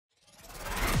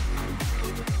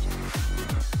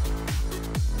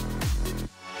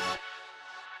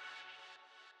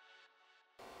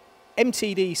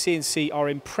MTDCNC are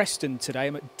in Preston today.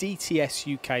 I'm at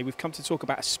DTS UK. We've come to talk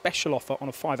about a special offer on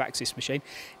a 5-axis machine.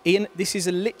 Ian, this is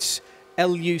a Litz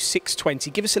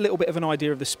LU620. Give us a little bit of an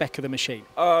idea of the spec of the machine.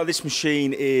 This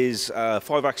machine is a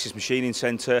 5-axis machining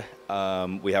centre.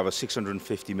 We have a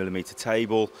 650mm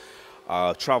table,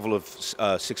 travel of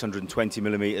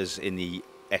 620mm in the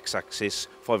X-axis,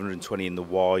 520 in the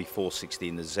Y, 460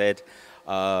 in the Z.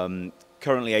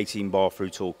 Currently 18 bar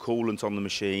through tool coolant on the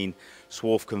machine,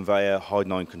 swarf conveyor, hide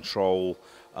 9 control,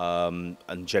 and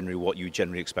generally what you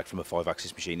generally expect from a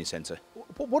 5-axis machining centre.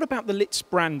 What about the Litz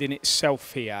brand in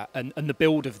itself here and the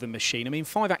build of the machine? I mean,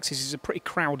 5-axis is a pretty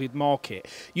crowded market.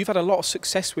 You've had a lot of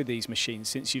success with these machines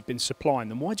since you've been supplying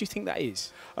them. Why do you think that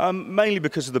is? Mainly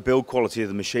because of the build quality of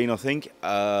the machine, I think.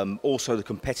 Also the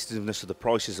competitiveness of the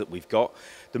prices that we've got.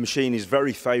 The machine is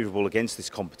very favourable against this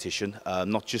competition,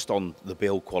 not just on the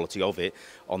build quality of it,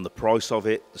 on the price of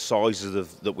it, the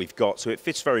sizes that we've got. So it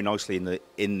fits very nicely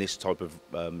in this type of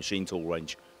machine tool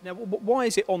range. Now, why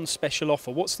is it on special offer?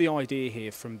 What's the idea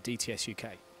here from DTS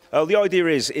UK? The idea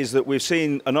is that we've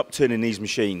seen an upturn in these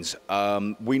machines.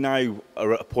 We now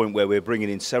are at a point where we're bringing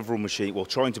in several machines, well,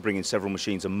 trying to bring in several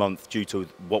machines a month due to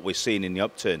what we're seeing in the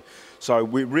upturn. So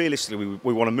realistically,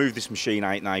 we want to move this machine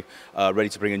out now, ready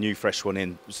to bring a new fresh one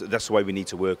in. So that's the way we need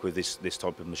to work with this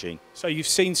type of machine. So you've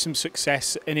seen some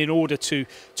success, and in order to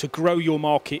grow your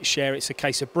market share, it's a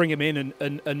case of bring them in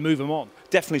and move them on.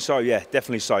 Definitely so, yeah,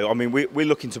 definitely so. I mean, we're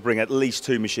looking to bring at least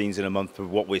 2 machines in a month for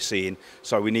what we're seeing.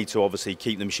 So we need to obviously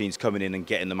keep the machines coming in and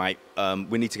getting them out.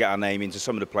 We need to get our name into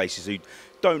some of the places who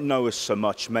don't know us so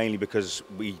much, mainly because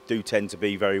we do tend to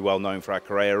be very well known for our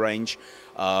Korea range.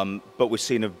 But we're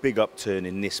seeing a big upturn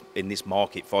in this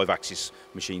market, 5-axis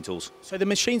machine tools. So the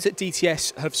machines that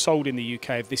DTS have sold in the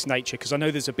UK of this nature, because I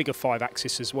know there's a bigger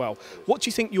 5-axis as well, what do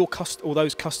you think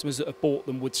those customers that have bought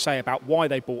them would say about why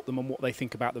they bought them and what they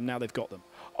think about them now they've got them?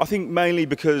 I think mainly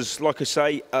because, like I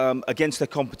say, against their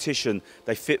competition,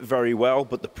 they fit very well,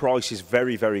 but the price is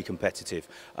very, very competitive.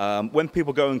 When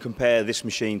people go and compare this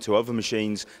machine to other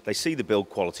machines, they see the build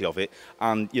quality of it,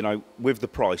 and you know, with the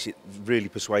price, it really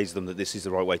persuades them that this is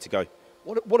the right way to go.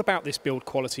 What about this build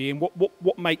quality, and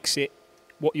what makes it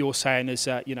what you're saying is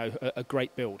a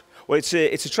great build? Well, it's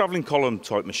a travelling column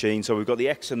type machine, so we've got the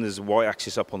X and there's a Y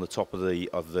axis up on the top of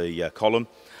the column.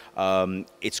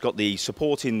 It's got the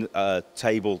supporting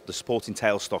table, the supporting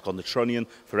tailstock on the trunnion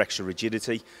for extra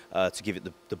rigidity, to give it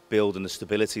the build and the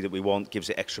stability that we want, gives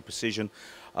it extra precision.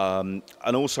 And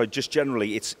also just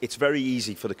generally it's very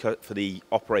easy for the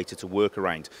operator to work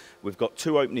around. We've got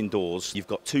 2 opening doors, you've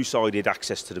got 2-sided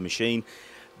access to the machine.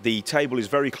 The table is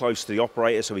very close to the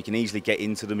operator, so we can easily get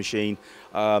into the machine.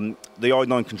 The hide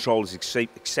 9 control is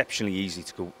exceptionally easy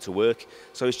to work,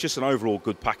 so it's just an overall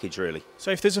good package, really. So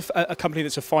if there's a company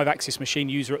that's a 5-axis machine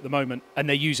user at the moment and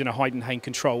they're using a hide 9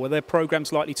 control, are their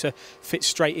programs likely to fit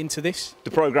straight into this?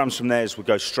 The programs from theirs would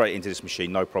go straight into this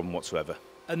machine, no problem whatsoever.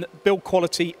 And build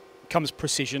quality comes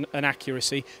precision and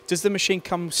accuracy. Does the machine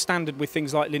come standard with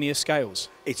things like linear scales?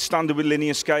 It's standard with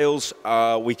linear scales.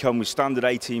 We come with standard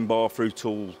 18 bar through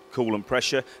tool coolant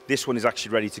pressure. This one is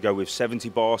actually ready to go with 70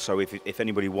 bar, so if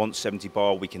anybody wants 70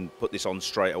 bar, we can put this on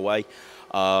straight away.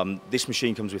 This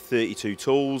machine comes with 32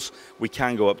 tools. We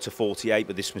can go up to 48,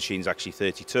 but this machine is actually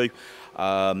 32.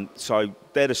 So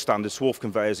they're the standard, swarf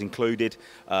conveyors included,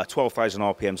 12,000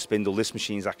 RPM spindle. This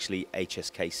machine is actually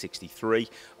HSK 63,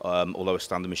 although a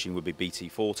standard machine would be BT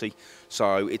 40.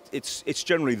 So it's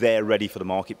generally there ready for the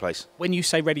marketplace. When you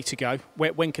say ready to go,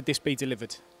 when could this be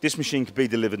delivered? This machine could be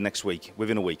delivered next week,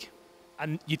 within a week.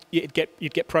 And you'd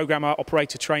get programmer,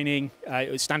 operator training,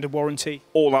 standard warranty?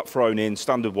 All that thrown in,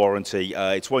 standard warranty.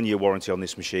 It's 1-year warranty on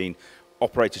this machine.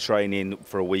 Operator training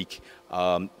for a week.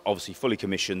 Obviously fully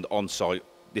commissioned on site.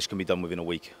 This can be done within a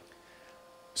week.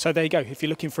 So there you go. If you're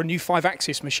looking for a new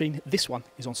 5-axis machine, this one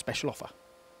is on special offer.